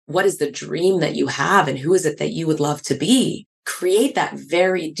what is the dream that you have and who is it that you would love to be? Create that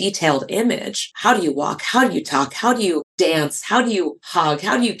very detailed image. How do you walk? How do you talk? How do you dance? How do you hug?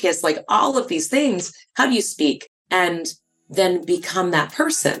 How do you kiss? Like all of these things. How do you speak? And then become that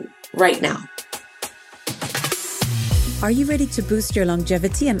person right now. Are you ready to boost your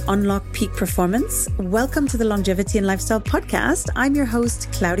longevity and unlock peak performance? Welcome to the Longevity and Lifestyle Podcast. I'm your host,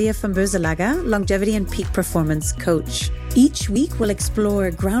 Claudia van Beuzelaga, Longevity and Peak Performance Coach. Each week, we'll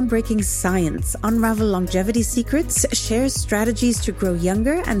explore groundbreaking science, unravel longevity secrets, share strategies to grow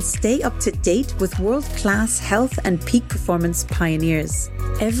younger, and stay up to date with world-class health and peak performance pioneers.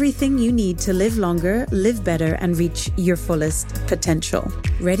 Everything you need to live longer, live better, and reach your fullest potential.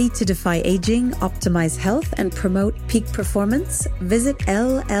 Ready to defy aging, optimize health, and promote peak performance? Visit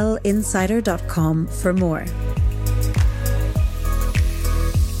llinsider.com for more.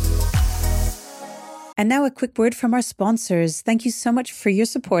 And now a quick word from our sponsors. Thank you so much for your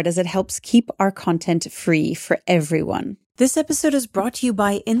support as it helps keep our content free for everyone. This episode is brought to you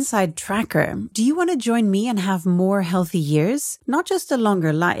by Inside Tracker. Do you want to join me and have more healthy years? Not just a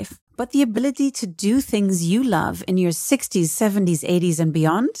longer life, but the ability to do things you love in your 60s, 70s, 80s, and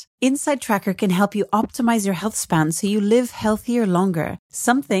beyond? Inside Tracker can help you optimize your health span so you live healthier longer.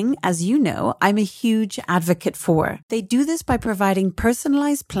 Something, as you know, I'm a huge advocate for. They do this by providing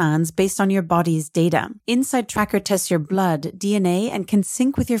personalized plans based on your body's data. Inside Tracker tests your blood, DNA, and can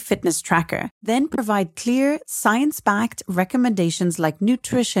sync with your fitness tracker. Then provide clear, science-backed recommendations like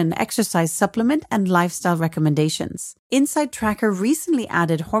nutrition, exercise supplement, and lifestyle recommendations. Inside Tracker recently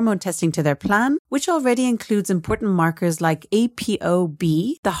added hormone testing to their plan, which already includes important markers like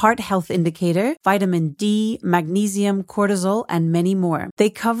ApoB, the heart health indicator, vitamin D, magnesium, cortisol, and many more. They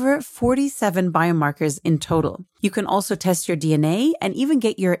cover 47 biomarkers in total. You can also test your DNA and even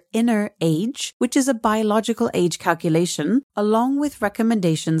get your inner age, which is a biological age calculation, along with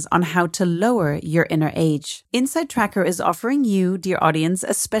recommendations on how to lower your inner age. Inside Tracker is offering you, dear audience,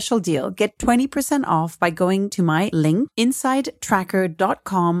 a special deal. Get 20% off by going to my link,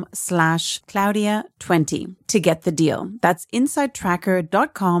 insidetracker.com/Claudia20 to get the deal. That's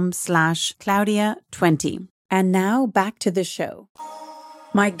insidetracker.com/Claudia20. And now back to the show.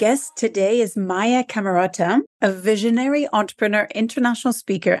 My guest today is Maya Comerota, a visionary entrepreneur, international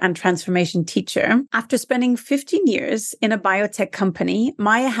speaker, and transformation teacher. After spending 15 years in a biotech company,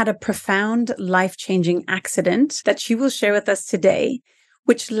 Maya had a profound, life-changing accident that she will share with us today,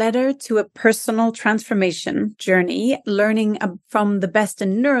 which led her to a personal transformation journey, learning from the best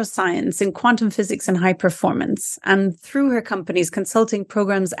in neuroscience, in quantum physics, and high performance. And through her company's consulting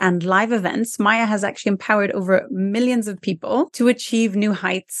programs and live events, Maya has actually empowered over millions of people to achieve new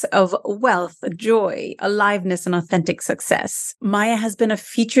heights of wealth, joy, aliveness, and authentic success. Maya has been a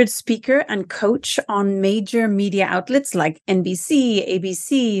featured speaker and coach on major media outlets like NBC,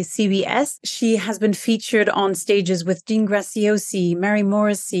 ABC, CBS. She has been featured on stages with Dean Graziosi, Mary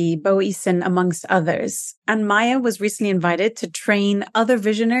Morrissey, Bo Eason, amongst others. And Maya was recently invited to train other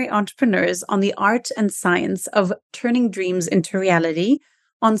visionary entrepreneurs on the art and science of turning dreams into reality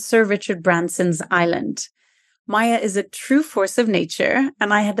on Sir Richard Branson's island. Maya is a true force of nature,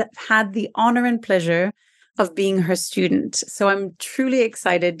 and I had had the honor and pleasure of being her student. So I'm truly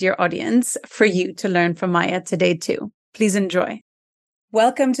excited, dear audience, for you to learn from Maya today too. Please enjoy.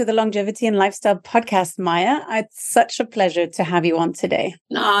 Welcome to the Longevity and Lifestyle Podcast, Maya. It's such a pleasure to have you on today.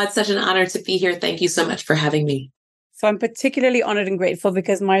 No, it's such an honor to be here. Thank you so much for having me. So I'm particularly honored and grateful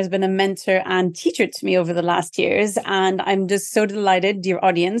because Maya's been a mentor and teacher to me over the last years. And I'm just so delighted, dear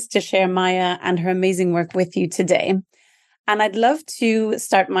audience, to share Maya and her amazing work with you today. And I'd love to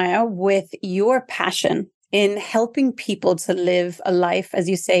start, Maya, with your passion in helping people to live a life, as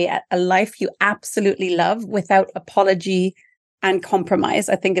you say, a life you absolutely love without apology and compromise.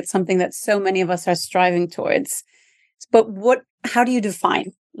 I think it's something that so many of us are striving towards. But how do you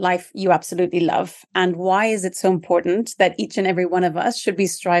define life you absolutely love? And why is it so important that each and every one of us should be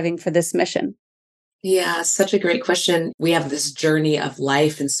striving for this mission? Yeah, such a great question. We have this journey of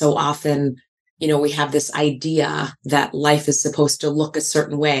life, and so often, we have this idea that life is supposed to look a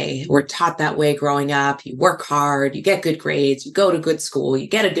certain way. We're taught that way growing up. You work hard, you get good grades, you go to good school, you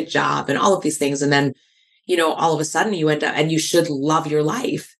get a good job, and all of these things. And then all of a sudden you end up, and you should love your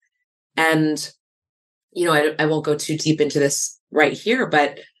life. And, I won't go too deep into this right here,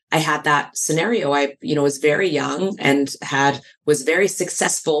 but I had that scenario. I, was very young and was very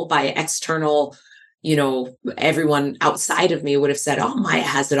successful by external, everyone outside of me would have said, oh, Maya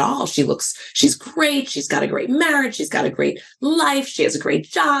has it all. She's great. She's got a great marriage. She's got a great life. She has a great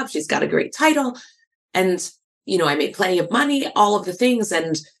job. She's got a great title. And, I made plenty of money, all of the things.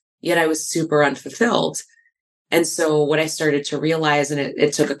 And yet I was super unfulfilled. And so what I started to realize, and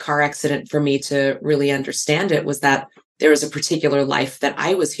it took a car accident for me to really understand it, was that there was a particular life that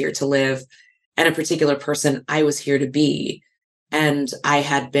I was here to live and a particular person I was here to be. And I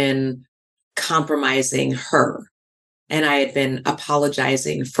had been compromising her, and I had been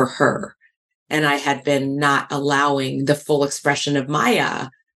apologizing for her, and I had been not allowing the full expression of Maya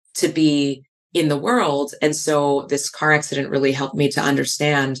to be in the world. And so this car accident really helped me to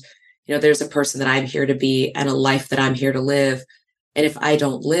understand, there's a person that I'm here to be and a life that I'm here to live. And if I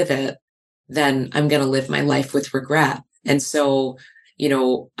don't live it, then I'm going to live my life with regret. And so,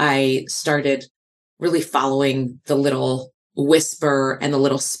 I started really following the little whisper and the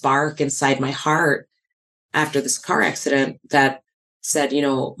little spark inside my heart after this car accident that said,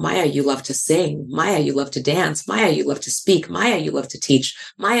 Maya, you love to sing. Maya, you love to dance. Maya, you love to speak. Maya, you love to teach.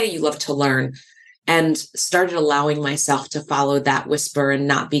 Maya, you love to learn. And started allowing myself to follow that whisper and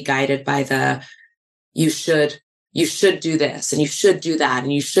not be guided by the, you should do this and you should do that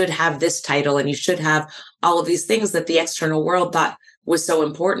and you should have this title and you should have all of these things that the external world thought was so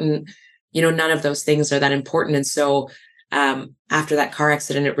important. None of those things are that important. And so after that car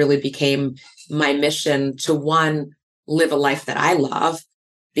accident, it really became my mission to, one, live a life that I love,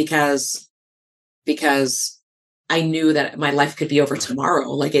 because I knew that my life could be over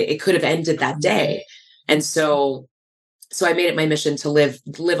tomorrow. Like it could have ended that day. And so I made it my mission to live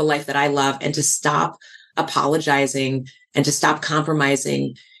a life that I love and to stop apologizing and to stop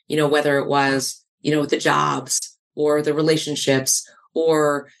compromising, whether it was, the jobs or the relationships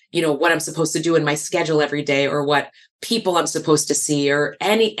or, what I'm supposed to do in my schedule every day or what people I'm supposed to see or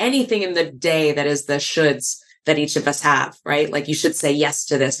anything in the day that is the shoulds that each of us have, right? Like you should say yes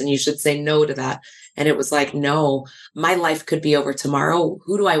to this and you should say no to that. And it was like, no, my life could be over tomorrow.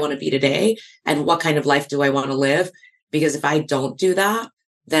 Who do I want to be today? And what kind of life do I want to live? Because if I don't do that,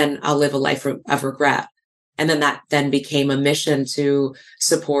 then I'll live a life of regret. And then that then became a mission to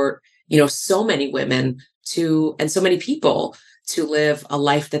support, so many women and so many people to live a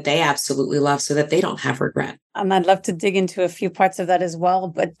life that they absolutely love so that they don't have regret. And I'd love to dig into a few parts of that as well.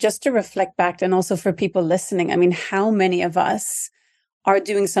 But just to reflect back, and also for people listening, I mean, how many of us are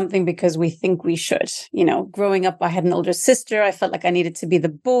doing something because we think we should? Growing up, I had an older sister. I felt like I needed to be the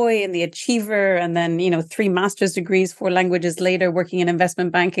boy and the achiever. And then, 3 master's degrees, 4 languages later, working in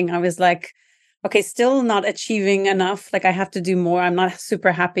investment banking, I was like, okay, still not achieving enough. Like I have to do more. I'm not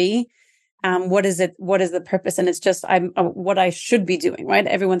super happy. What is it? What is the purpose? And it's just what I should be doing, right?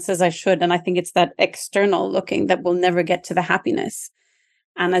 Everyone says I should. And I think it's that external looking that will never get to the happiness.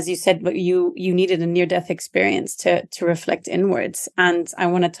 And as you said, but you needed a near-death experience to reflect inwards. And I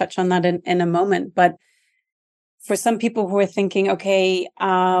want to touch on that in a moment. But for some people who are thinking, okay,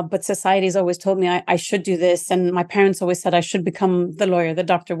 but society's always told me I should do this. And my parents always said I should become the lawyer, the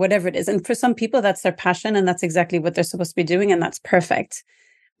doctor, whatever it is. And for some people, that's their passion. And that's exactly what they're supposed to be doing. And that's perfect.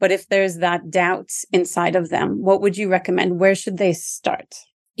 But if there's that doubt inside of them, what would you recommend? Where should they start?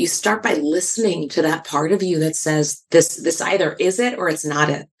 You start by listening to that part of you that says this either is it or it's not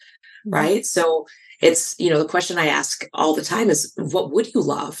it, right? So it's, the question I ask all the time is, what would you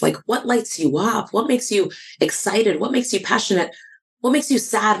love? Like, what lights you up? What makes you excited? What makes you passionate? What makes you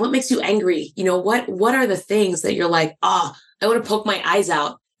sad? What makes you angry? What are the things that you're like, I want to poke my eyes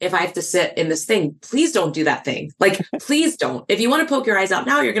out if I have to sit in this thing? Please don't do that thing. Like, please don't. If you want to poke your eyes out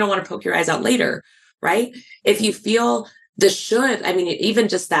now, you're going to want to poke your eyes out later, right? If you feel the should, I mean, even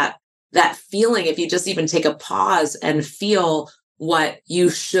just that feeling, if you just even take a pause and feel what you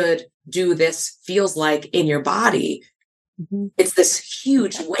should do this feels like in your body, it's this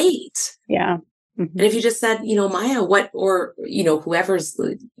huge weight. Yeah. And if you just said, Maya, whoever's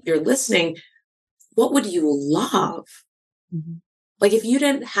you're listening, what would you love? Like if you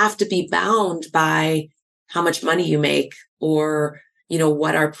didn't have to be bound by how much money you make or,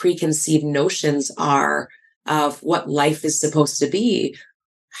 what our preconceived notions are of what life is supposed to be,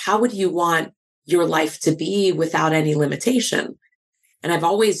 how would you want your life to be without any limitation? And I've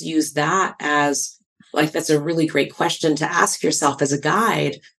always used that as like, that's a really great question to ask yourself as a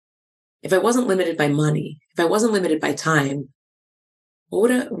guide. If I wasn't limited by money, if I wasn't limited by time,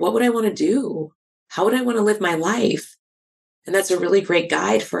 what would I want to do? How would I want to live my life? And that's a really great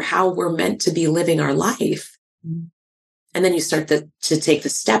guide for how we're meant to be living our life. And then you start to take the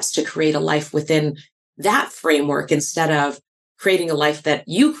steps to create a life within that framework instead of creating a life that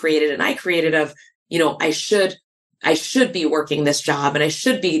you created and I created of, I should be working this job and I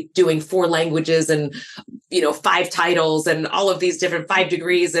should be doing 4 languages and, 5 titles and all of these different 5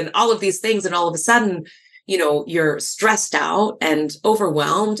 degrees and all of these things. And all of a sudden, you're stressed out and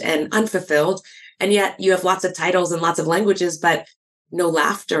overwhelmed and unfulfilled. And yet you have lots of titles and lots of languages, but no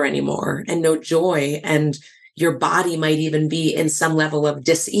laughter anymore and no joy. And, your body might even be in some level of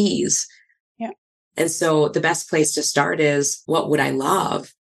dis-ease. Yeah. And so the best place to start is, what would I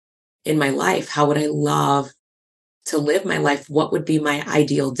love in my life? How would I love to live my life? What would be my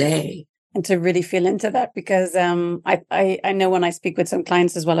ideal day? And to really feel into that, because I know when I speak with some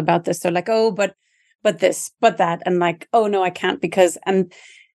clients as well about this, they're like, oh, but this, but that, and like, oh no, I can't, because, and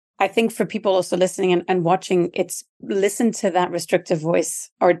I think for people also listening and watching, it's listen to that restrictive voice,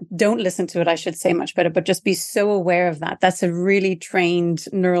 or don't listen to it, I should say, much better, but just be so aware of that. That's a really trained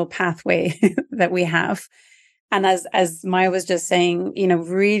neural pathway that we have. And as Maya was just saying,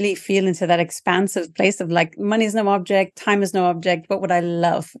 really feel into that expansive place of like, money is no object, time is no object. What would I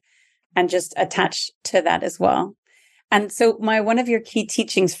love? And just attach to that as well. And so one of your key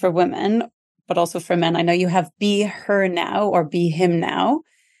teachings for women, but also for men, I know you have be her now or be him now.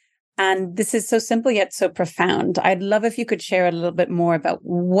 And this is so simple yet so profound. I'd love if you could share a little bit more about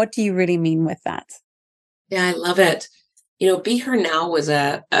what do you really mean with that? Yeah, I love it. Be her now was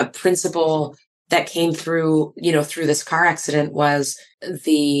a principle that came through, through this car accident. Was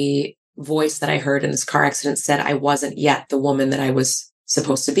the voice that I heard in this car accident said I wasn't yet the woman that I was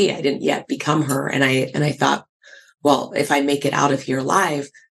supposed to be. I didn't yet become her. And I thought, well, if I make it out of here alive,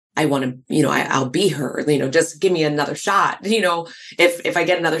 I want to, I'll be her, just give me another shot. If I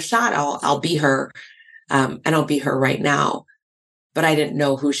get another shot, I'll be her. And I'll be her right now. But I didn't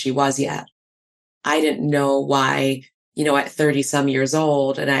know who she was yet. I didn't know why, at 30 some years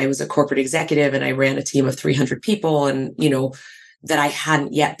old, and I was a corporate executive and I ran a team of 300 people, and, that I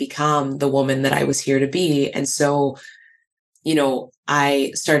hadn't yet become the woman that I was here to be. And so,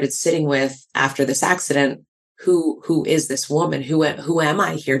 I started sitting with, after this accident, who is this woman? Who am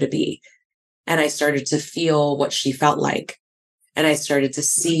I here to be? And I started to feel what she felt like. And I started to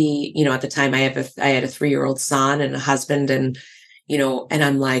see, at the time I had a 3-year-old son and a husband, and, and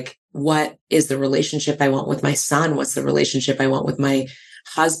I'm like, what is the relationship I want with my son? What's the relationship I want with my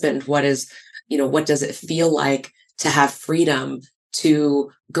husband? What does it feel like to have freedom to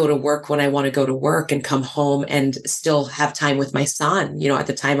go to work when I want to go to work and come home and still have time with my son? At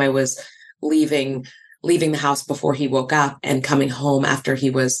the time I was leaving the house before he woke up and coming home after he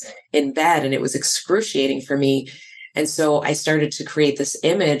was in bed. And it was excruciating for me. And so I started to create this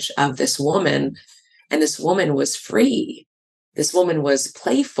image of this woman, and this woman was free. This woman was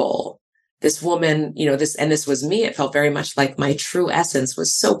playful. This woman, this was me. It felt very much like my true essence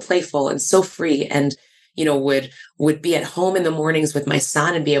was so playful and so free, and, would be at home in the mornings with my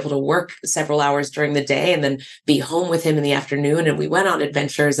son and be able to work several hours during the day and then be home with him in the afternoon. And we went on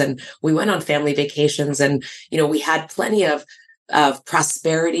adventures and we went on family vacations, and, we had plenty of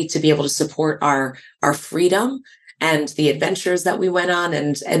prosperity to be able to support our freedom and the adventures that we went on.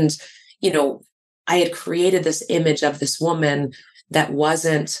 And, I had created this image of this woman that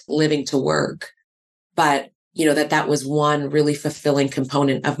wasn't living to work, but, that was one really fulfilling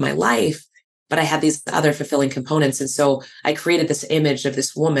component of my life. But I had these other fulfilling components. And so I created this image of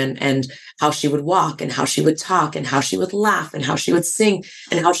this woman and how she would walk and how she would talk and how she would laugh and how she would sing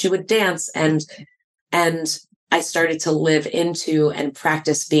and how she would dance. And I started to live into and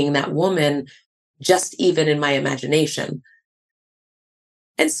practice being that woman, just even in my imagination.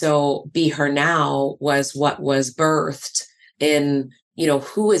 And so be her now was what was birthed in,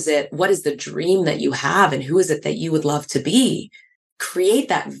 who is it? What is the dream that you have? And who is it that you would love to be? Create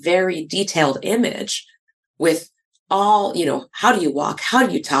that very detailed image with all, how do you walk? How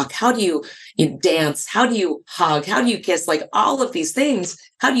do you talk? How do you dance? How do you hug? How do you kiss? Like all of these things.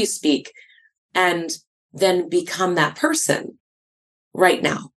 How do you speak? And then become that person right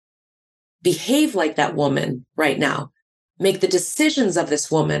now. Behave like that woman right now. Make the decisions of this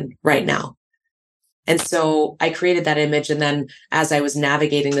woman right now. And so I created that image. And then as I was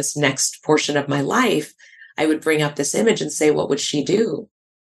navigating this next portion of my life, I would bring up this image and say, what would she do?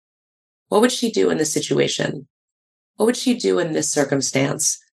 What would she do in this situation? What would she do in this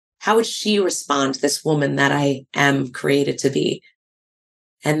circumstance? How would she respond to this woman that I am created to be?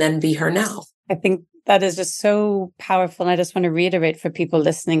 And then be her now. I think that is just so powerful. And I just want to reiterate for people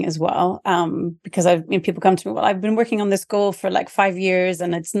listening as well, because people come to me, well, I've been working on this goal for like 5 years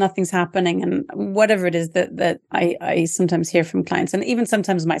and nothing's happening. And whatever it is that I sometimes hear from clients, and even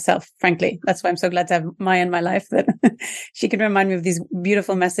sometimes myself, frankly, that's why I'm so glad to have Maya in my life, that she can remind me of these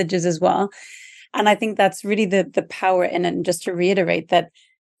beautiful messages as well. And I think that's really the power in it. And just to reiterate that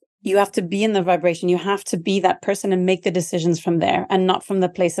you have to be in the vibration. You have to be that person and make the decisions from there, and not from the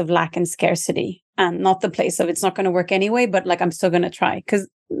place of lack and scarcity, and not the place of it's not going to work anyway, but like I'm still going to try, because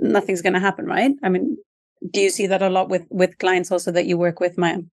nothing's going to happen, right? I mean, do you see that a lot with clients also that you work with,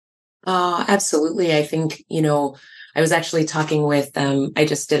 Maya? Absolutely. I think, I was actually talking with, I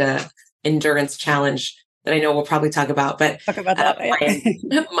just did a endurance challenge that I know we'll probably talk about, but Talk about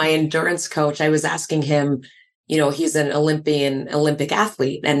that. my endurance coach, I was asking him, he's an Olympic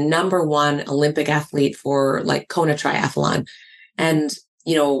athlete and number one Olympic athlete for like Kona triathlon. And,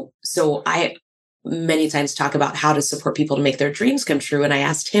 so I many times talk about how to support people to make their dreams come true. And I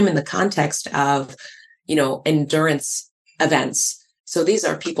asked him in the context of, endurance events. So these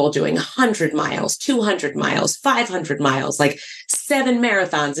are people doing 100 miles, 200 miles, 500 miles, like 7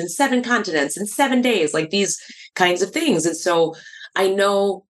 marathons in 7 continents in 7 days, like these kinds of things. And so I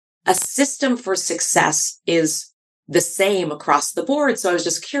know a system for success is the same across the board. So I was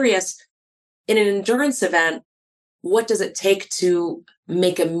just curious, in an endurance event, what does it take to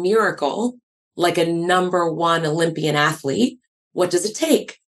make a miracle like a number one Olympian athlete? What does it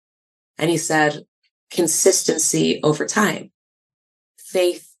take? And he said, consistency over time.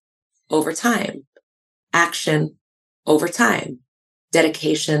 Faith over time, action over time,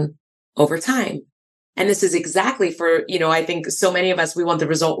 dedication over time. And this is exactly for, I think so many of us, we want the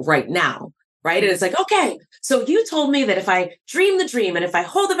result right now, right? And it's like, okay, so you told me that if I dream the dream and if I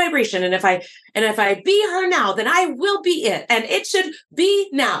hold the vibration and if I be her now, then I will be it. And it should be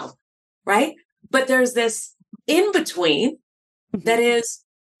now, right? But there's this in between that is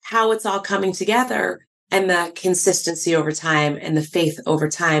how it's all coming together, and the consistency over time and the faith over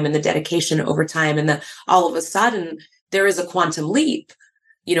time and the dedication over time. And all of a sudden there is a quantum leap.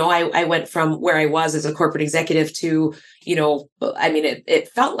 I went from where I was as a corporate executive to, it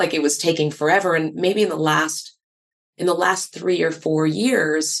felt like it was taking forever. And maybe in the last 3 or 4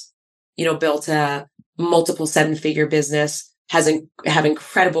 years, built a multiple 7-figure business, have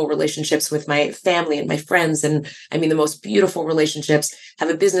incredible relationships with my family and my friends. And the most beautiful relationships, have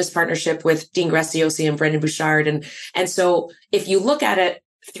a business partnership with Dean Graziosi and Brendan Bouchard. And so if you look at it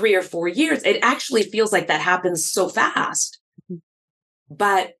 3 or 4 years, it actually feels like that happens so fast.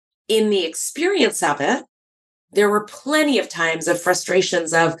 But in the experience of it, there were plenty of times of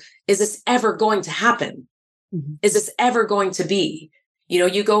frustrations of, is this ever going to happen? Mm-hmm. Is this ever going to be?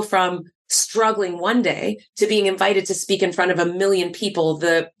 You go from struggling one day to being invited to speak in front of 1 million people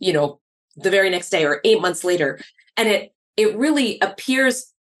the very next day or 8 months later. And it really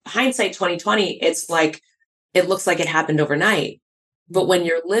appears, hindsight 2020, it's like, it looks like it happened overnight. But when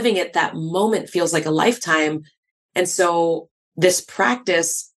you're living it, that moment feels like a lifetime. And so this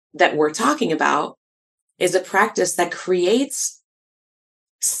practice that we're talking about is a practice that creates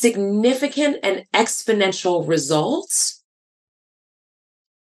significant and exponential results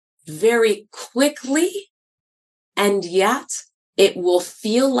very quickly, and yet it will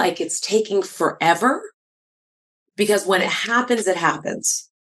feel like it's taking forever, because when it happens,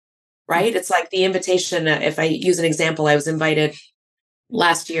 right? It's like the invitation. If I use an example, I was invited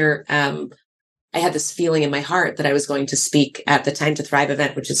last year. I had this feeling in my heart that I was going to speak at the Time to Thrive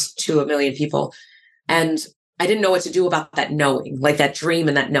event, which is to 1 million people. And I didn't know what to do about that knowing, like that dream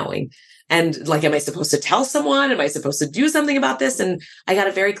and that knowing. And like, am I supposed to tell someone? Am I supposed to do something about this? And I got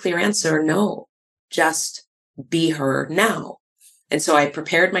a very clear answer. No, just be her now. And so I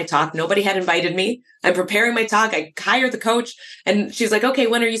prepared my talk. Nobody had invited me. I'm preparing my talk. I hired the coach and she's like, okay,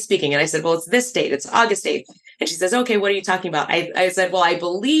 when are you speaking? And I said, well, it's this date. It's August 8th. And she says, okay, what are you talking about? I said, well, I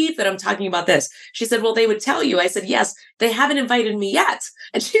believe that I'm talking about this. She said, well, they would tell you. I said, yes, they haven't invited me yet.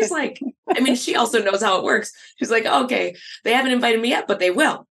 And she's like, she also knows how it works. She's like, okay, they haven't invited me yet, but they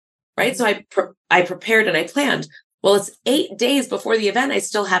will. Right. So I prepared and I planned. Well, it's 8 days before the event. I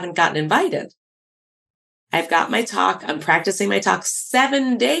still haven't gotten invited. I've got my talk. I'm practicing my talk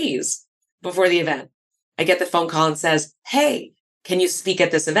 7 days before the event. I get the phone call and says, hey, can you speak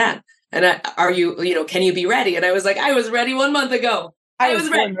at this event? And can you be ready? And I was like, I was ready 1 month ago. I was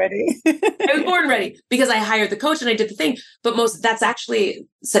ready. I was born ready because I hired the coach and I did the thing. But that's actually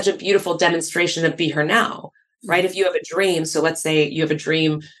such a beautiful demonstration of be her now, right? If you have a dream, so let's say you have a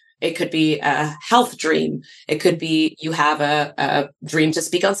dream, it could be a health dream. It could be you have a dream to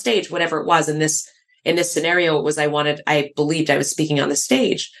speak on stage, whatever it was. In this scenario, it was I believed I was speaking on the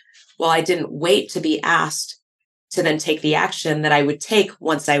stage. Well, I didn't wait to be asked to then take the action that I would take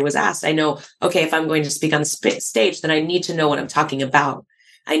once I was asked. I know, okay, if I'm going to speak on the stage, then I need to know what I'm talking about.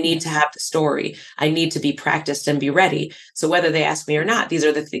 I need to have the story. I need to be practiced and be ready. So whether they ask me or not, these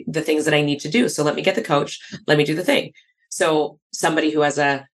are the things that I need to do. So let me get the coach. Let me do the thing. So somebody who has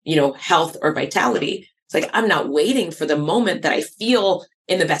a, health or vitality, it's like, I'm not waiting for the moment that I feel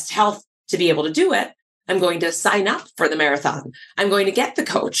in the best health to be able to do it. I'm going to sign up for the marathon. I'm going to get the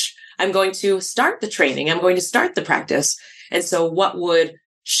coach. I'm going to start the training. I'm going to start the practice. And so what would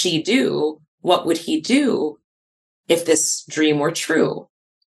she do? What would he do if this dream were true?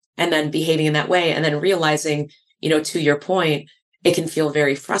 And then behaving in that way and then realizing, to your point, it can feel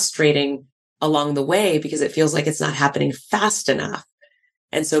very frustrating along the way because it feels like it's not happening fast enough.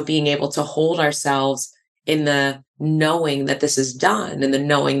 And so being able to hold ourselves in the knowing that this is done and the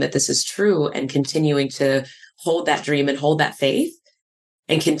knowing that this is true and continuing to hold that dream and hold that faith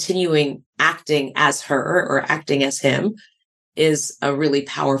and continuing acting as her or acting as him is a really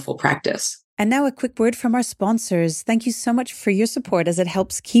powerful practice. And now a quick word from our sponsors. Thank you so much for your support as it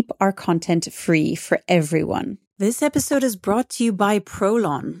helps keep our content free for everyone. This episode is brought to you by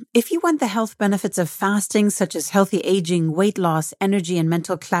Prolon. If you want the health benefits of fasting, such as healthy aging, weight loss, energy, and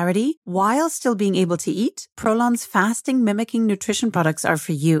mental clarity, while still being able to eat, Prolon's fasting mimicking nutrition products are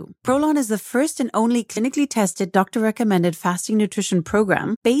for you. Prolon is the first and only clinically tested, doctor-recommended fasting nutrition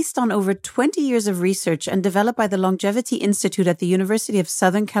program based on over 20 years of research and developed by the Longevity Institute at the University of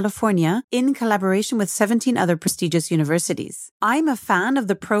Southern California in collaboration with 17 other prestigious universities. I'm a fan of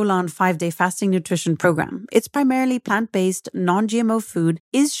the Prolon 5-day fasting nutrition program. It's primarily plant-based, non-GMO food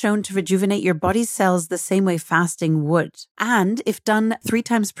is shown to rejuvenate your body's cells the same way fasting would. And if done 3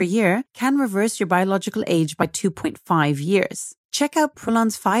 times per year, can reverse your biological age by 2.5 years. Check out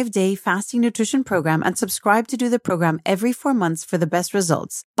Prolon's 5-day fasting nutrition program and subscribe to do the program every 4 months for the best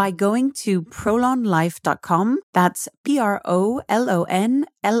results by going to prolonlife.com. That's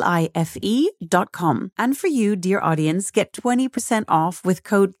prolonlife.com. And for you, dear audience, get 20% off with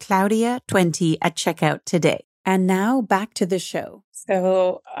code Claudia20 at checkout today. And now back to the show.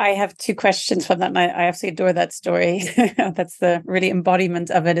 So I have 2 questions from that, and I absolutely adore that story. That's the really embodiment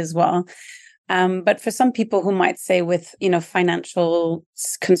of it as well. But for some people who might say with, financial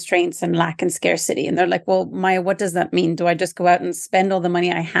constraints and lack and scarcity, and they're like, well, Maya, what does that mean? Do I just go out and spend all the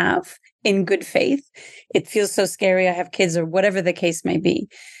money I have in good faith? It feels so scary. I have kids or whatever the case may be.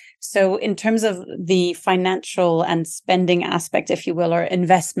 So in terms of the financial and spending aspect, if you will, or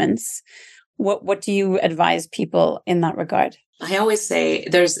investments, what do you advise people in that regard? I always say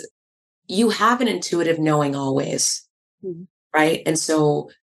you have an intuitive knowing always, right? And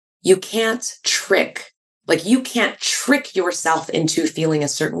so you can't trick yourself into feeling a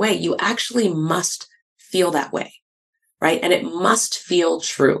certain way. You actually must feel that way, right? And it must feel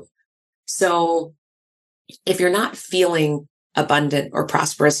true. So if you're not feeling abundant or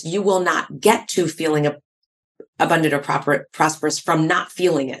prosperous, you will not get to feeling abundant or prosperous from not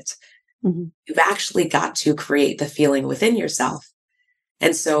feeling it. You've actually got to create the feeling within yourself.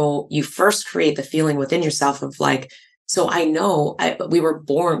 And so you first create the feeling within yourself of like, so I know we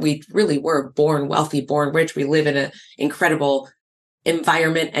really were born wealthy, born rich. We live in an incredible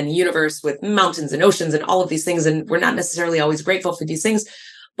environment and universe with mountains and oceans and all of these things. And we're not necessarily always grateful for these things,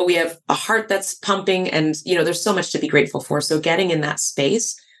 but we have a heart that's pumping and, there's so much to be grateful for. So getting in that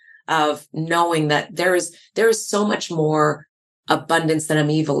space of knowing that there is so much more abundance than I'm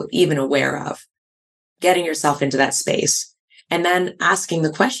even aware of, getting yourself into that space. And then asking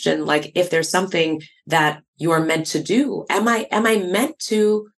the question, like, if there's something that you are meant to do, am I meant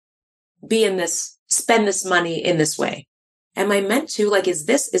to be in this, spend this money in this way? Am I meant to, like, is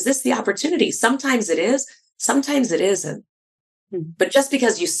this the opportunity? Sometimes it is, sometimes it isn't. But just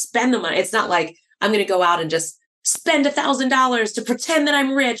because you spend the money, it's not like I'm going to go out and just spend $1,000 to pretend that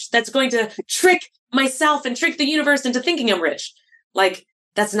I'm rich. That's going to trick myself and trick the universe into thinking I'm rich. Like,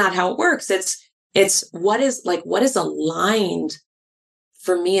 that's not how it works. It's what is aligned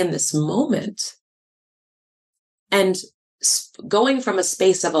for me in this moment. And going from a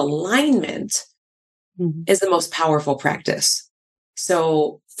space of alignment is the most powerful practice.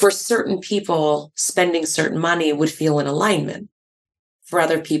 So for certain people, spending certain money would feel in alignment. For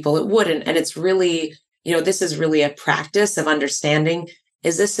other people, it wouldn't. And it's really, this is really a practice of understanding,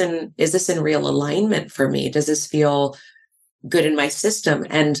 is this in real alignment for me? Does this feel good in my system?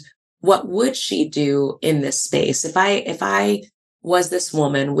 And what would she do in this space? If I was this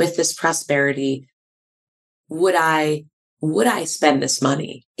woman with this prosperity, would I spend this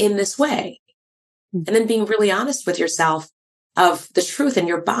money in this way? And then being really honest with yourself of the truth, and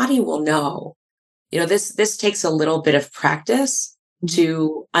your body will know. This takes a little bit of practice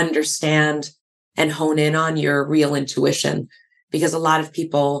to understand and hone in on your real intuition, because a lot of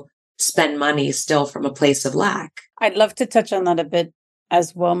people spend money still from a place of lack. I'd love to touch on that a bit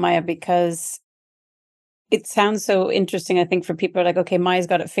as well, Maya, because it sounds so interesting. I think for people are like, okay, Maya's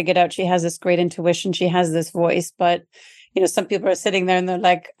got it figured out. She has this great intuition. She has this voice. But, some people are sitting there and they're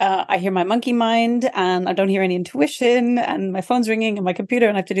like, I hear my monkey mind and I don't hear any intuition and my phone's ringing and my computer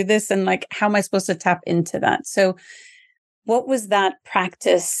and I have to do this. And like, how am I supposed to tap into that? So what was that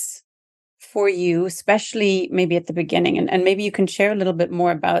practice for you, especially maybe at the beginning? And maybe you can share a little bit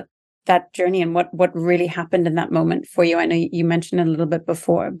more about that journey and what really happened in that moment for you. I know you mentioned it a little bit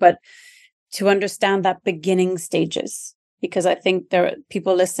before, but to understand that beginning stages. because I think there are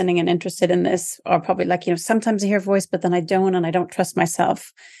people listening and interested in this are probably like, sometimes I hear a voice, but then I don't, and I don't trust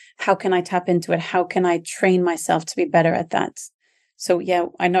myself. How can I tap into it? How can I train myself to be better at that? So yeah,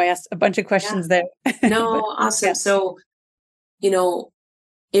 I know I asked a bunch of questions there. No, But, awesome. yeah. So,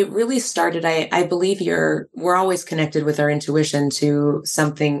 it really started, I believe we're always connected with our intuition to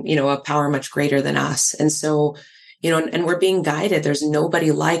something, a power much greater than us. And so, and we're being guided. There's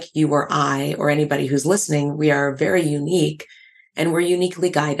nobody like you or I or anybody who's listening. We are very unique and we're uniquely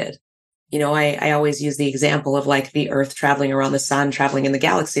guided. I always use the example of like the earth traveling around the sun, traveling in the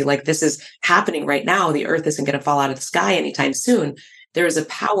galaxy. Like this is happening right now. The earth isn't going to fall out of the sky anytime soon. There is a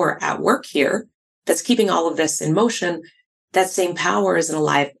power at work here that's keeping all of this in motion. That same power is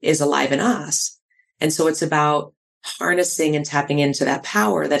alive in us. And so it's about harnessing and tapping into that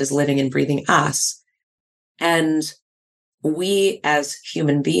power that is living and breathing us. And we as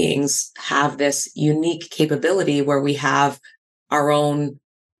human beings have this unique capability where we have our own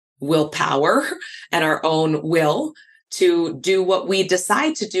willpower and our own will to do what we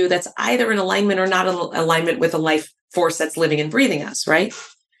decide to do that's either in alignment or not in alignment with a life force that's living and breathing us, right?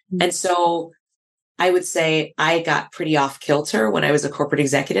 Mm-hmm. And so I would say I got pretty off kilter when I was a corporate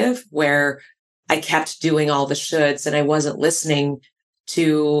executive, where I kept doing all the shoulds and I wasn't listening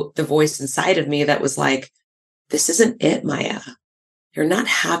to the voice inside of me that was like, this isn't it, Maya. You're not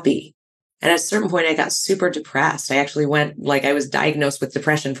happy. And at a certain point, I got super depressed. I actually I was diagnosed with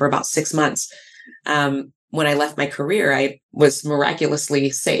depression for about 6 months. When I left my career, I was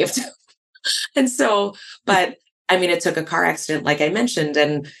miraculously saved. And so, but I mean, it took a car accident, like I mentioned,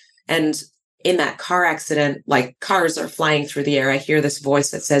 and in that car accident, like cars are flying through the air. I hear this voice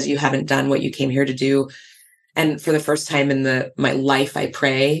that says, you haven't done what you came here to do. And for the first time in my life, I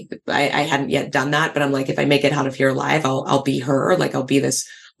pray. I hadn't yet done that, but I'm like, if I make it out of here alive, I'll be her. Like I'll be this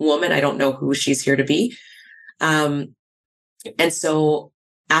woman. I don't know who she's here to be. And so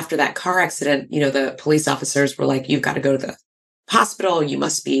after that car accident, the police officers were like, you've got to go to the hospital.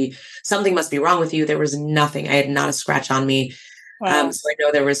 Something must be wrong with you. There was nothing. I had not a scratch on me. Wow. So I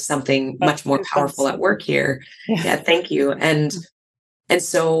know there was something much more powerful at work here. Yeah, thank you. And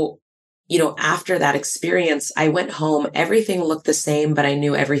so, after that experience, I went home, everything looked the same, but I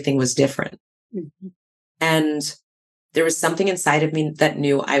knew everything was different. Mm-hmm. And there was something inside of me that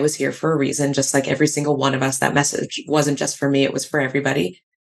knew I was here for a reason, just like every single one of us. That message wasn't just for me, it was for everybody.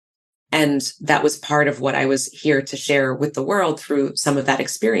 And that was part of what I was here to share with the world through some of that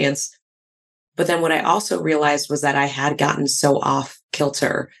experience. But then what I also realized was that I had gotten so off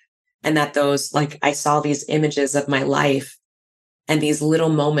kilter, and that I saw these images of my life and these little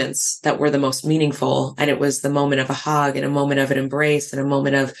moments that were the most meaningful. And it was the moment of a hug and a moment of an embrace and a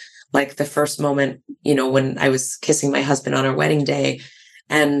moment of like the first moment, when I was kissing my husband on our wedding day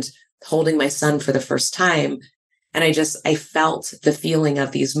and holding my son for the first time. And I felt the feeling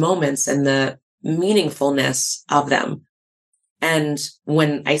of these moments and the meaningfulness of them. And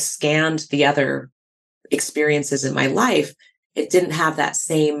when I scanned the other experiences in my life, it didn't have that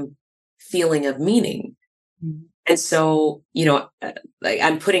same feeling of meaning. Mm-hmm. And so,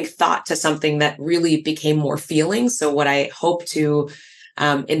 I'm putting thought to something that really became more feeling. So what I hope to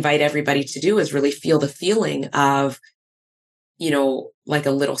invite everybody to do is really feel the feeling of, like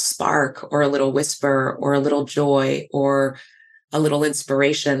a little spark or a little whisper or a little joy or a little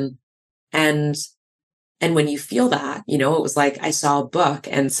inspiration. And when you feel that, it was like I saw a book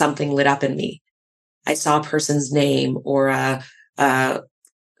and something lit up in me. I saw a person's name or a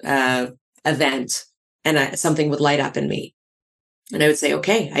event, and something would light up in me. And I would say,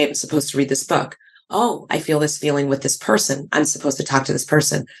 okay, I am supposed to read this book. Oh, I feel this feeling with this person. I'm supposed to talk to this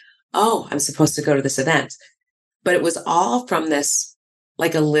person. Oh, I'm supposed to go to this event. But it was all from this,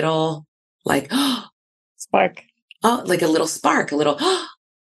 like a little, spark. Oh, like a little spark,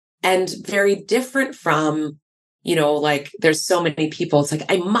 and very different from, there's so many people. It's like,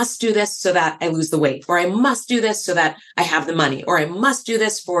 I must do this so that I lose the weight, or I must do this so that I have the money, or I must do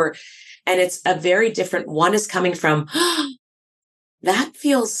this and it's a very different one is coming from, that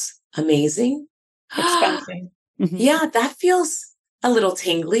feels amazing. Expansive. Mm-hmm. Yeah, that feels a little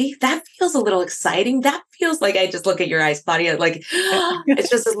tingly. That feels a little exciting. That feels like I just look at your eyes, Claudia, like it's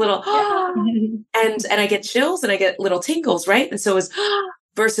just this little, and I get chills and I get little tingles, right? And so it's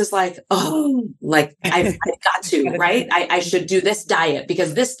versus like, oh, like I've got to, right? I should do this diet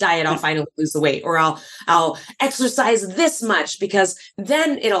because this diet I'll finally lose the weight, or I'll exercise this much because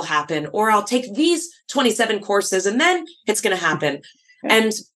then it'll happen, or I'll take these 27 courses and then it's going to happen.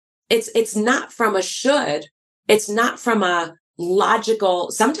 And it's not from a should, it's not from a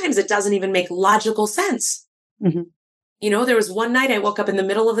logical, sometimes it doesn't even make logical sense. Mm-hmm. There was one night I woke up in the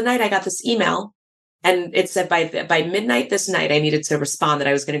middle of the night, I got this email And it said by midnight this night, I needed to respond that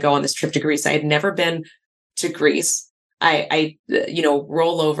I was going to go on this trip to Greece. I had never been to Greece. I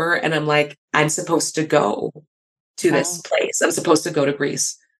roll over and I'm like, I'm supposed to go to this Wow. place. I'm supposed to go to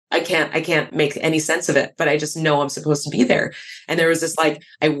Greece. I can't make any sense of it, but I just know I'm supposed to be there. And there was this like,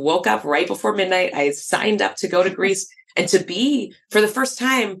 I woke up right before midnight. I signed up to go to Greece and to be for the first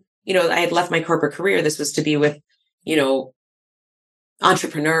time, I had left my corporate career. This was to be with, you know,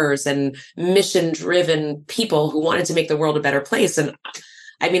 entrepreneurs and mission driven people who wanted to make the world a better place. And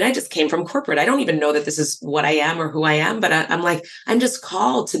I mean, I just came from corporate. I don't even know that this is what I am or who I am, but I'm like, I'm just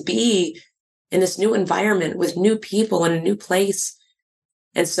called to be in this new environment with new people in a new place.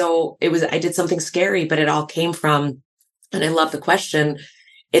 And so I did something scary, but it all came from, and I love the question.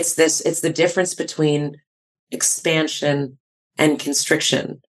 It's the difference between expansion and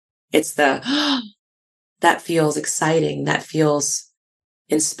constriction. It's that feels exciting. That feels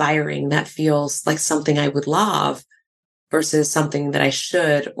inspiring. That feels like something I would love versus something that I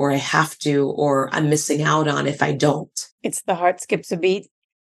should, or I have to, or I'm missing out on if I don't. It's the heart skips a beat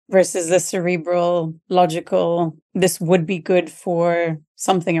versus the cerebral, logical, this would be good for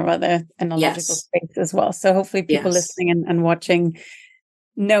something or other in a logical Yes. space as well. So hopefully people Yes. listening and watching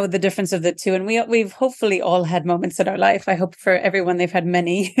know the difference of the two. And we've hopefully all had moments in our life. I hope for everyone they've had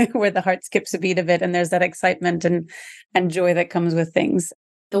many where the heart skips a beat of it and there's that excitement and joy that comes with things.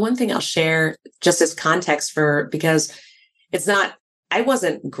 The one thing I'll share just as context because I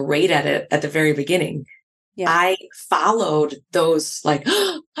wasn't great at it at the very beginning. Yeah. I followed those like,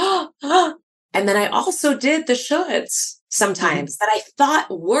 and then I also did the shoulds sometimes that I thought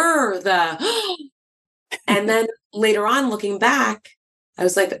were and then later on looking back, I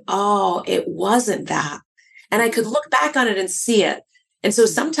was like, oh, it wasn't that. And I could look back on it and see it. And so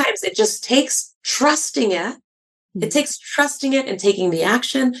sometimes it just takes trusting it. It takes trusting it and taking the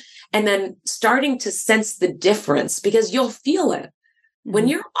action and then starting to sense the difference because you'll feel it. When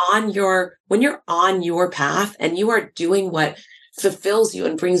you're on your path and you are doing what fulfills you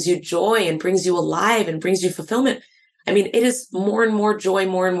and brings you joy and brings you alive and brings you fulfillment, I mean, it is more and more joy,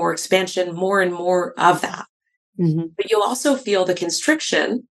 more and more expansion, more and more of that. But you'll also feel the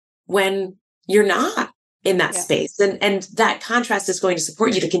constriction when you're not in that space. And that contrast is going to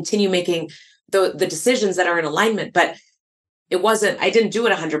support you to continue making the decisions that are in alignment. But I didn't do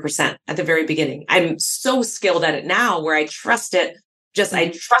it 100% at the very beginning. I'm so skilled at it now where I trust it. I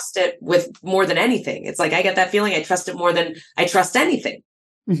trust it with more than anything. It's like, I get that feeling. I trust it more than I trust anything,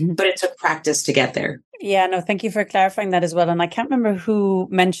 but it took practice to get there. Yeah, no, thank you for clarifying that as well. And I can't remember who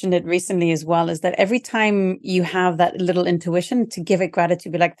mentioned it recently as well, is that every time you have that little intuition to give it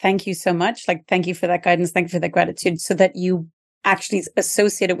gratitude, be like, thank you so much. Like, thank you for that guidance. Thank you for that gratitude so that you actually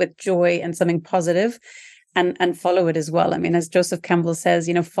associate it with joy and something positive and follow it as well. I mean, as Joseph Campbell says,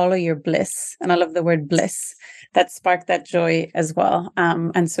 follow your bliss. And I love the word bliss that sparked that joy as well.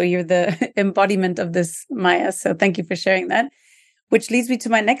 And so you're the embodiment of this, Maya. So thank you for sharing that. Which leads me to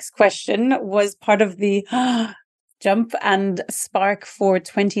my next question, was part of the jump and spark for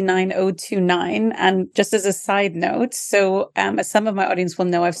 29029. And just as a side note, so as some of my audience will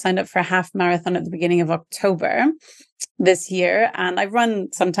know, I've signed up for a half marathon at the beginning of October this year. And I run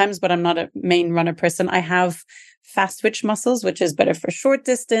sometimes, but I'm not a main runner person. I have fast twitch muscles, which is better for short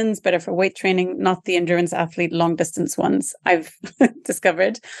distance, better for weight training, not the endurance athlete, long distance ones I've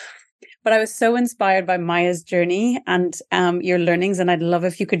discovered. But I was so inspired by Maya's journey and your learnings, and I'd love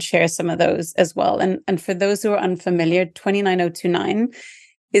if you could share some of those as well. And for those who are unfamiliar, 29029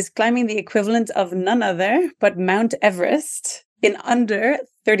 is climbing the equivalent of none other but Mount Everest in under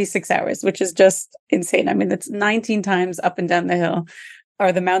 36 hours, which is just insane. I mean, it's 19 times up and down the hill,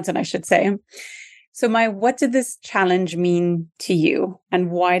 or the mountain, I should say. So Maya, what did this challenge mean to you and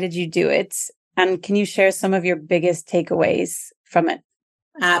why did you do it? And can you share some of your biggest takeaways from it?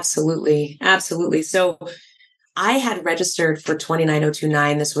 Absolutely. Absolutely. So I had registered for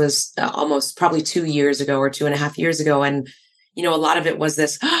 29029. This was almost probably 2 years ago or 2.5 years ago. And, a lot of it was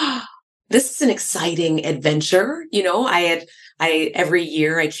this is an exciting adventure. Every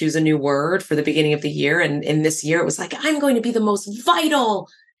year I choose a new word for the beginning of the year. And in this year, it was like, I'm going to be the most vital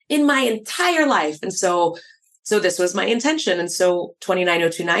in my entire life. And so this was my intention. And so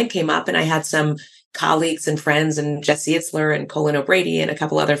 29029 came up and I had some colleagues and friends and Jesse Itzler and Colin O'Brady and a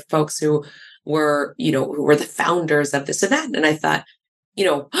couple other folks who were the founders of this event. And I thought,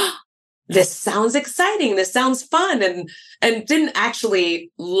 this sounds exciting. This sounds fun. And didn't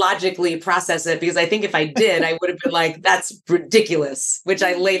actually logically process it because I think if I did, I would have been like, that's ridiculous, which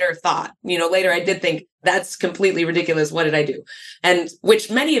I later thought, later I did think that's completely ridiculous. What did I do? And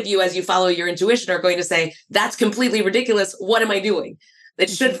which many of you, as you follow your intuition, are going to say, that's completely ridiculous. What am I doing? It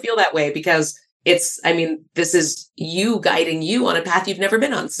should feel that way because I mean, this is you guiding you on a path you've never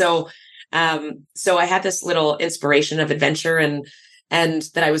been on. So I had this little inspiration of adventure and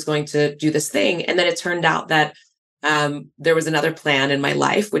that I was going to do this thing. And then it turned out that there was another plan in my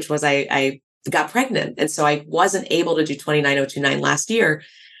life, which was I got pregnant. And so I wasn't able to do 29029 last year.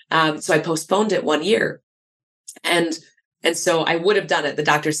 So I postponed it 1 year. And so I would have done it. The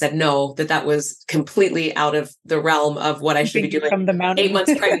doctor said no, that was completely out of the realm of what I should be doing. From the mountain. 8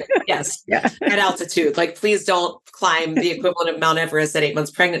 months pregnant. Yes. Yeah. At altitude. Like, please don't climb the equivalent of Mount Everest at 8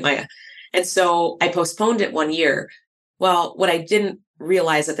 months pregnant, Maya. And so I postponed it 1 year. Well, what I didn't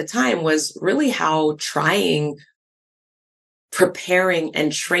realize at the time was really how trying preparing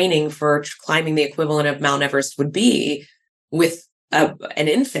and training for climbing the equivalent of Mount Everest would be with an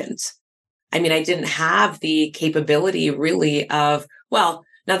infant. I mean, I didn't have the capability really of, well,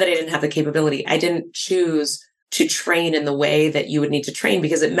 not that I didn't have the capability, I didn't choose to train in the way that you would need to train,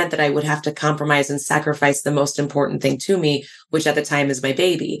 because it meant that I would have to compromise and sacrifice the most important thing to me, which at the time is my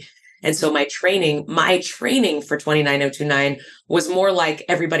baby. And so my training for 29029 was more like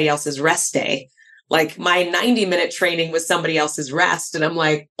everybody else's rest day. Like, my 90-minute training was somebody else's rest. And I'm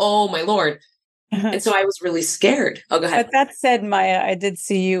like, oh my Lord. And so I was really scared. Oh, go ahead. But that said, Maya, I did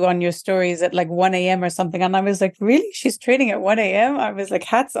see you on your stories at like 1 a.m. or something. And I was like, really? She's training at 1 a.m.? I was like,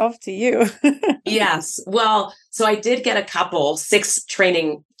 hats off to you. Yes. Well, so I did get a couple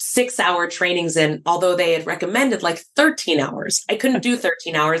 6-hour trainings in, although they had recommended like 13 hours. I couldn't do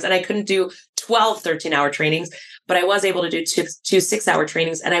 13 hours and I couldn't do 12 13-hour trainings, but I was able to do two 6-hour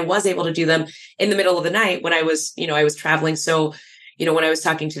trainings, and I was able to do them in the middle of the night when I was traveling. So, when I was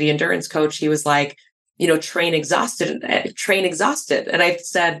talking to the endurance coach, he was like, train exhausted. And I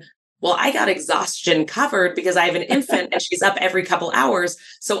said, well, I got exhaustion covered because I have an infant and she's up every couple hours.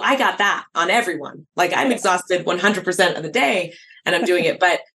 So I got that on everyone. Like, I'm exhausted 100% of the day and I'm doing it.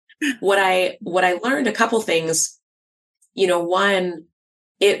 But what I learned, a couple things, one,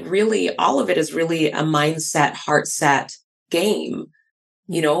 all of it is really a mindset, heart set game.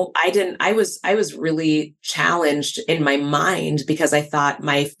 I was really challenged in my mind because I thought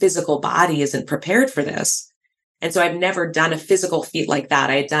my physical body isn't prepared for this. And so I've never done a physical feat like that.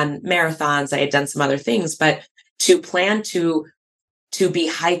 I had done marathons, I had done some other things, but to plan to be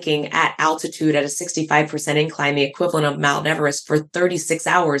hiking at altitude at a 65% incline, the equivalent of Mount Everest, for 36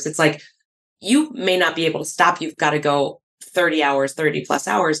 hours, it's like, you may not be able to stop. You've got to go 30 hours, 30 plus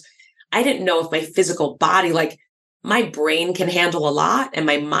hours. I didn't know if my physical body, like, my brain can handle a lot and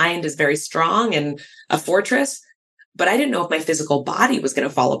my mind is very strong and a fortress, but I didn't know if my physical body was going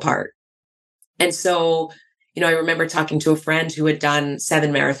to fall apart. And so, I remember talking to a friend who had done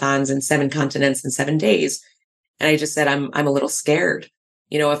 7 marathons in 7 continents in 7 days. And I just said, I'm a little scared,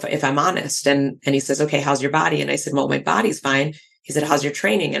 if I'm honest. And he says, okay, how's your body? And I said, well, my body's fine. He said, how's your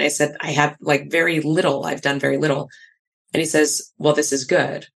training? And I said, I have like very little. I've done very little. And he says, well, this is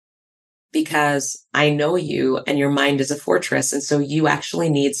good, because I know you and your mind is a fortress. And so you actually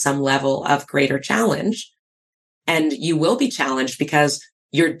need some level of greater challenge. And you will be challenged because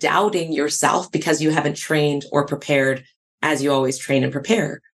you're doubting yourself because you haven't trained or prepared as you always train and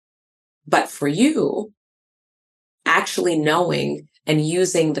prepare. But for you, actually knowing and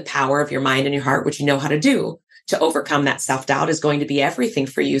using the power of your mind and your heart, which you know how to do, to overcome that self-doubt is going to be everything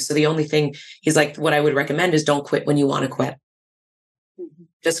for you. So the only thing, he's like, what I would recommend is don't quit when you want to quit.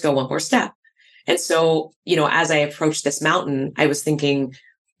 Just go one more step. And so, as I approached this mountain, I was thinking,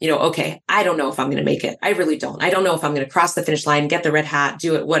 okay, I don't know if I'm going to make it. I really don't. I don't know if I'm going to cross the finish line, get the red hat,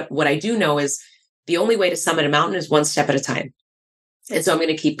 do it. What I do know is the only way to summit a mountain is one step at a time. And so I'm going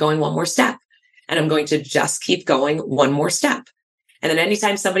to keep going one more step, and I'm going to just keep going one more step. And then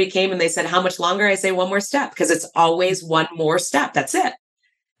anytime somebody came and they said, how much longer? I say one more step, because it's always one more step. That's it.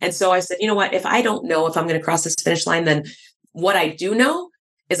 And so I said, you know what, if I don't know if I'm going to cross this finish line, then what I do know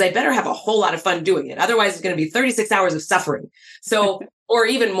is I better have a whole lot of fun doing it. Otherwise, it's going to be 36 hours of suffering. So, or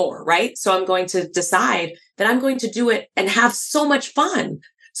even more, right? So I'm going to decide that I'm going to do it and have so much fun.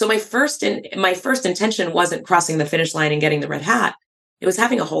 So my first intention wasn't crossing the finish line and getting the red hat. It was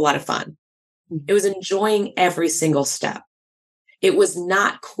having a whole lot of fun. It was enjoying every single step. It was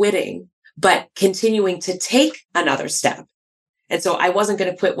not quitting, but continuing to take another step. And so I wasn't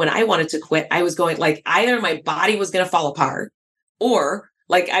going to quit when I wanted to quit. I was going, like, either my body was going to fall apart, or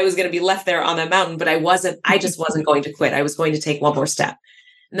like I was going to be left there on that mountain, but I just wasn't going to quit. I was going to take one more step.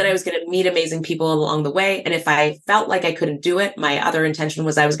 And then I was going to meet amazing people along the way. And if I felt like I couldn't do it, my other intention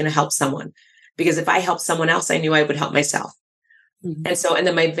was I was going to help someone, because if I helped someone else, I knew I would help myself. Mm-hmm. And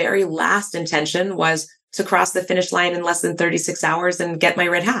then my very last intention was to cross the finish line in less than 36 hours and get my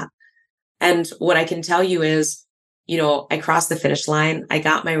red hat. And what I can tell you is, I crossed the finish line. I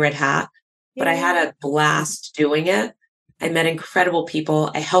got my red hat. but I had a blast doing it. I met incredible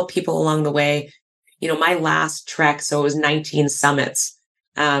people. I helped people along the way. My last trek, so it was 19 summits.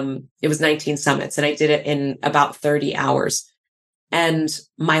 It was 19 summits, and I did it in about 30 hours. And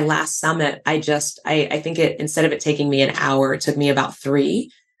my last summit, I think instead of it taking me an hour, it took me about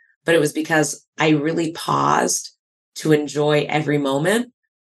 3, but it was because I really paused to enjoy every moment,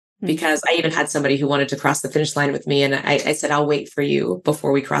 because I even had somebody who wanted to cross the finish line with me. And I said, I'll wait for you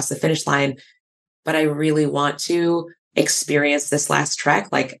before we cross the finish line. But I really want to experience this last trek.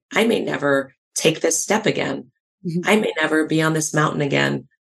 Like, I may never take this step again. I may never be on this mountain again.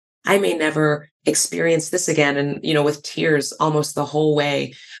 I may never experience this again. And, with tears almost the whole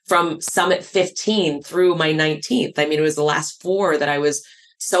way from summit 15 through my 19th. I mean, it was the last 4 that I was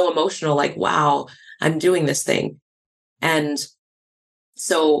so emotional, like, wow, I'm doing this thing. And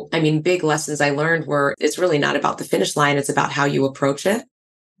so, big lessons I learned were, it's really not about the finish line. It's about how you approach it.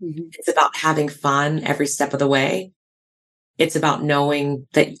 It's about having fun every step of the way. It's about knowing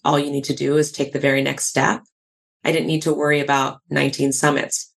that all you need to do is take the very next step. I didn't need to worry about 19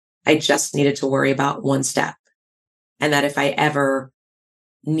 summits. I just needed to worry about one step. And that if I ever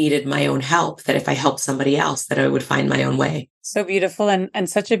needed my own help, that if I helped somebody else, that I would find my own way. So beautiful, and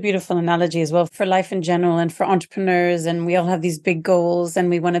such a beautiful analogy as well for life in general and for entrepreneurs. And we all have these big goals, and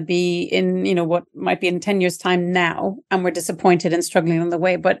we want to be in, what might be in 10 years' time now, and we're disappointed and struggling on the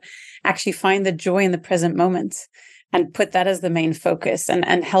way, but actually find the joy in the present moment and put that as the main focus,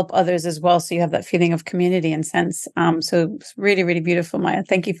 and help others as well. So you have that feeling of community and sense. So it's really, really beautiful, Maya.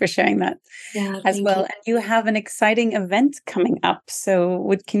 Thank you for sharing that as well. You. And you have an exciting event coming up.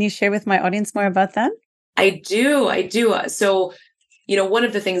 So can you share with my audience more about that? I do. So, one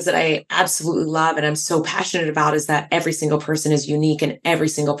of the things that I absolutely love and I'm so passionate about is that every single person is unique, and every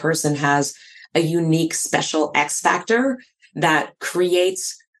single person has a unique, special X factor that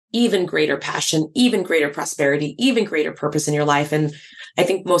creates even greater passion, even greater prosperity, even greater purpose in your life. And I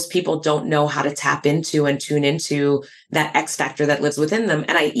think most people don't know how to tap into and tune into that X factor that lives within them.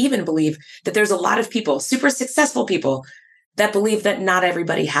 And I even believe that there's a lot of people, super successful people, that believe that not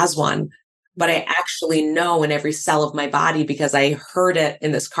everybody has one. But I actually know in every cell of my body, because I heard it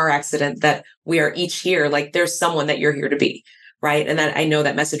in this car accident, that we are each here. Like, there's someone that you're here to be, right? And that I know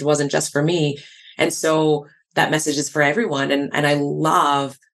that message wasn't just for me. And so that message is for everyone. And I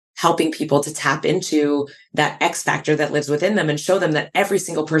love helping people to tap into that X factor that lives within them and show them that every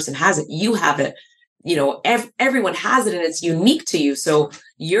single person has it. You have it. Everyone has it, and it's unique to you. So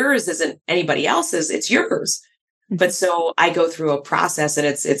yours isn't anybody else's, it's yours. But so I go through a process, and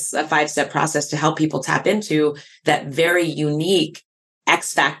it's a 5-step process to help people tap into that very unique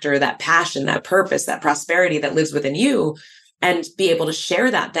X factor, that passion, that purpose, that prosperity that lives within you, and be able to share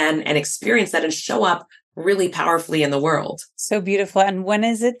that then and experience that and show up really powerfully in the world. So beautiful. And when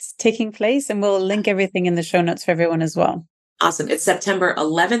is it taking place? And we'll link everything in the show notes for everyone as well. Awesome. It's September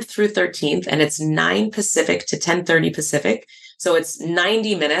 11th through 13th, and it's 9 Pacific to 10:30 Pacific. So it's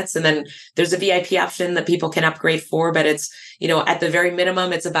 90 minutes. And then there's a VIP option that people can upgrade for, but it's, at the very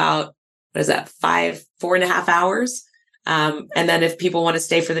minimum, it's about, 4.5 hours. And then if people want to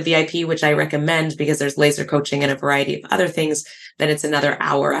stay for the VIP, which I recommend because there's laser coaching and a variety of other things, then it's another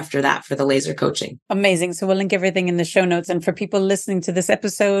hour after that for the laser coaching. Amazing. So we'll link everything in the show notes. And for people listening to this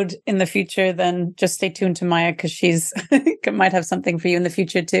episode in the future, then just stay tuned to Maya, because she's might have something for you in the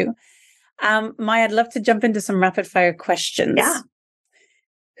future too. Maya, I'd love to jump into some rapid fire questions. Yeah.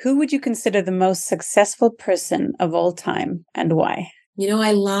 Who would you consider the most successful person of all time, and why?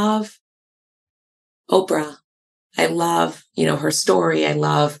 I love Oprah. I love, her story. I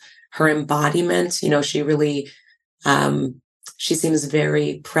love her embodiment. She really, she seems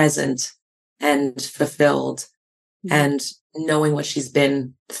very present and fulfilled, and knowing what she's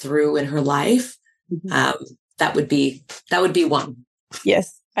been through in her life. That would be one.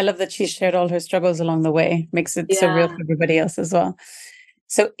 Yes. I love that she shared all her struggles along the way. Makes it so real for everybody else as well.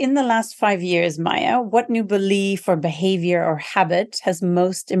 So in the last 5 years, Maya, what new belief or behavior or habit has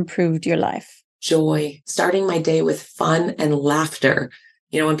most improved your life? Joy. Starting my day with fun and laughter.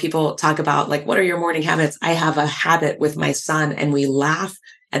 When people talk about, like, what are your morning habits? I have a habit with my son, and we laugh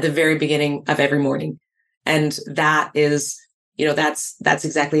at the very beginning of every morning. And that is, that's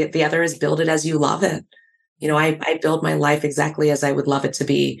exactly it. The other is build it as you love it. I build my life exactly as I would love it to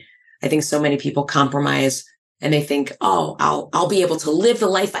be. I think so many people compromise, and they think, oh, I'll be able to live the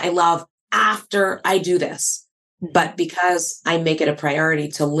life I love after I do this. But because I make it a priority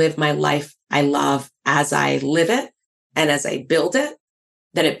to live my life I love as I live it and as I build it,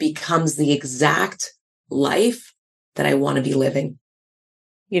 then it becomes the exact life that I want to be living.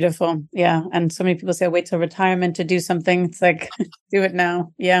 Beautiful. Yeah. And so many people say, wait till retirement to do something. It's like, do it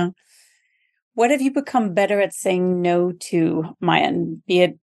now. Yeah. What have you become better at saying no to, Mayan? Be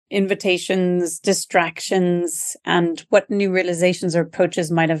it invitations, distractions, and what new realizations or approaches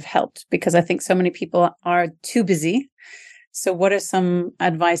might have helped? Because I think so many people are too busy. So what are some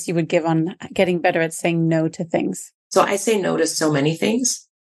advice you would give on getting better at saying no to things? So I say no to so many things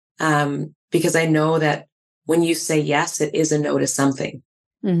because I know that when you say yes, it is a no to something.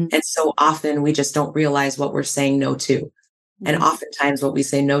 Mm-hmm. And so often we just don't realize what we're saying no to. And Mm-hmm. oftentimes what we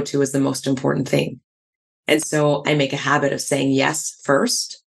say no to is the most important thing. And so I make a habit of saying yes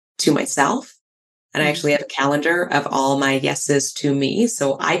first to myself. And I Mm-hmm. actually have a calendar of all my yeses to me.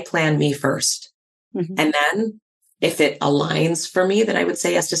 So I plan me first. Mm-hmm. And then if it aligns for me, then I would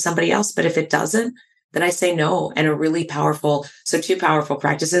say yes to somebody else. But if it doesn't, then I say no. And a really powerful, so two powerful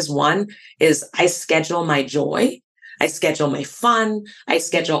practices. One is I schedule my joy. I schedule my fun. I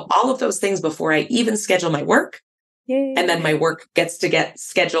schedule all of those things before I even schedule my work. Yay. And then my work gets to get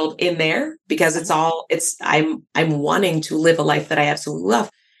scheduled in there because I'm wanting to live a life that I absolutely love.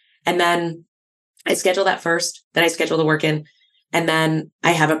 And then I schedule that first, then I schedule the work in, and then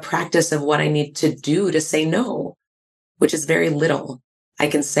I have a practice of what I need to do to say no, which is very little. I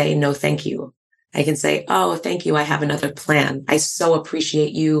can say no, thank you. I can say, oh, thank you. I have another plan. I so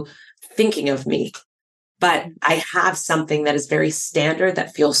appreciate you thinking of me. But I have something that is very standard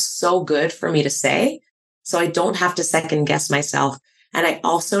that feels so good for me to say. So I don't have to second guess myself. And I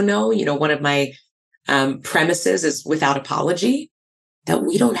also know, one of my premises is without apology, that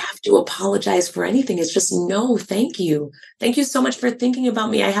we don't have to apologize for anything. It's just, no, thank you. Thank you so much for thinking about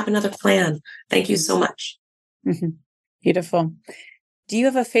me. I have another plan. Thank you so much. Mm-hmm. Beautiful. Do you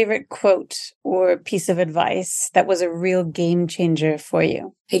have a favorite quote or piece of advice that was a real game changer for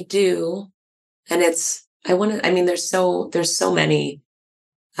you? I do. And there's so many.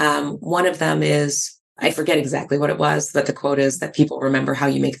 One of them is, I forget exactly what it was, but the quote is that people remember how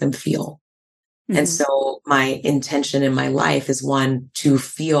you make them feel. Mm-hmm. And so my intention in my life is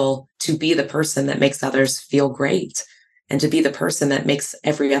to be the person that makes others feel great and to be the person that makes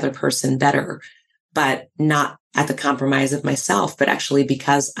every other person better, but not at the compromise of myself, but actually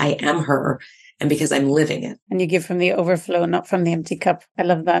because I am her and because I'm living it. And you give from the overflow, not from the empty cup. I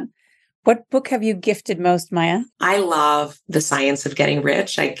love that. What book have you gifted most, Maya? I love The Science of Getting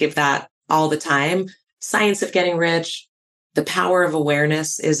Rich. I give that all the time. Science of Getting Rich. The Power of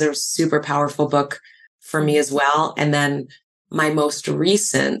Awareness is a super powerful book for me as well. And then my most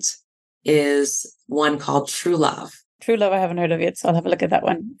recent is one called True Love. True Love, I haven't heard of yet, so I'll have a look at that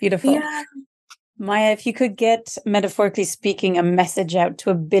one. Beautiful. Yeah. Maya, if you could get, metaphorically speaking, a message out to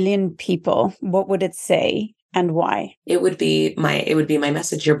 1 billion people, what would it say and why? It would be my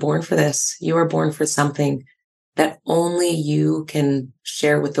message. You're born for this. You are born for something that only you can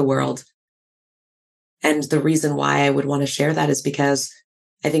share with the world. And the reason why I would want to share that is because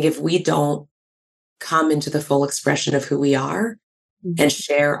I think if we don't come into the full expression of who we are and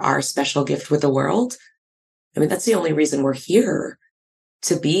share our special gift with the world, that's the only reason we're here,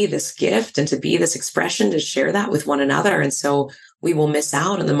 to be this gift and to be this expression, to share that with one another. And so we will miss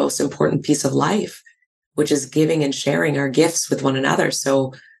out on the most important piece of life, which is giving and sharing our gifts with one another.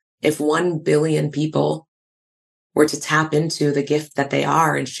 So if 1 billion people were to tap into the gift that they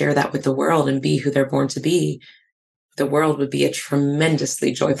are and share that with the world and be who they're born to be, the world would be a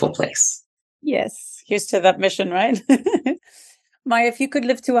tremendously joyful place. Yes, here's to that mission, right? Maya, if you could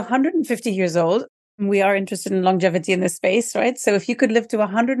live to 150 years old, we are interested in longevity in this space, right? So if you could live to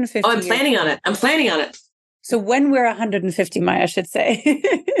 150 I'm planning on it. I'm planning on it. So when we're 150, Maya, I should say,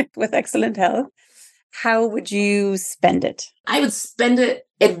 with excellent health, how would you spend it? I would spend it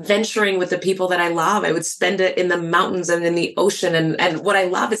adventuring with the people that I love. I would spend it in the mountains and in the ocean. And what I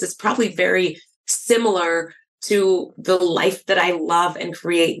love is it's probably very similar to the life that I love and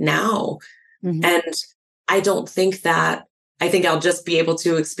create now. Mm-hmm. And I think I'll just be able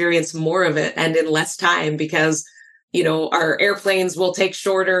to experience more of it and in less time because, our airplanes will take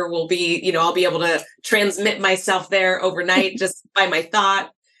shorter. I'll be able to transmit myself there overnight just by my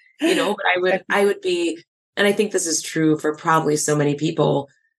thought, but I would be, and I think this is true for probably so many people,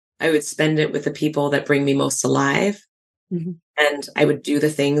 I would spend it with the people that bring me most alive. Mm-hmm. And I would do the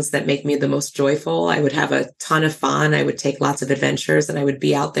things that make me the most joyful. I would have a ton of fun. I would take lots of adventures and I would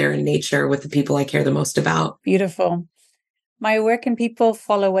be out there in nature with the people I care the most about. Beautiful. Maya, where can people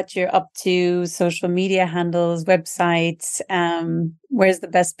follow what you're up to? Social media handles, websites? Where's the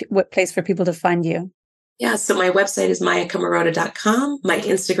best place for people to find you? Yeah, so my website is mayacomerota.com. My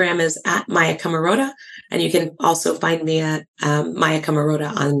Instagram is at mayacomerota. And you can also find me at Maya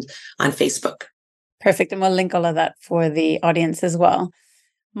Comerota on Facebook. Perfect. And we'll link all of that for the audience as well.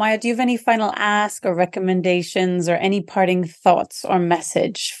 Maya, do you have any final ask or recommendations or any parting thoughts or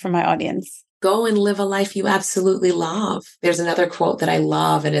message for my audience? go and live a life you absolutely love. There's another quote that I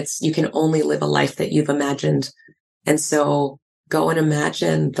love, and it's, you can only live a life that you've imagined. And so go and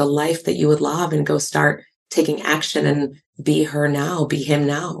imagine the life that you would love and go start taking action and be her now, be him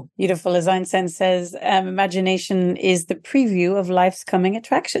now. Beautiful. As Einstein says, imagination is the preview of life's coming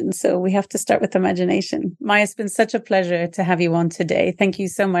attraction. So we have to start with imagination. Maya, it's been such a pleasure to have you on today. Thank you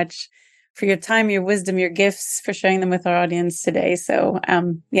so much for your time, your wisdom, your gifts, for sharing them with our audience today. So,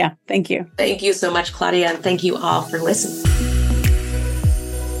 thank you. Thank you so much, Claudia. And thank you all for listening.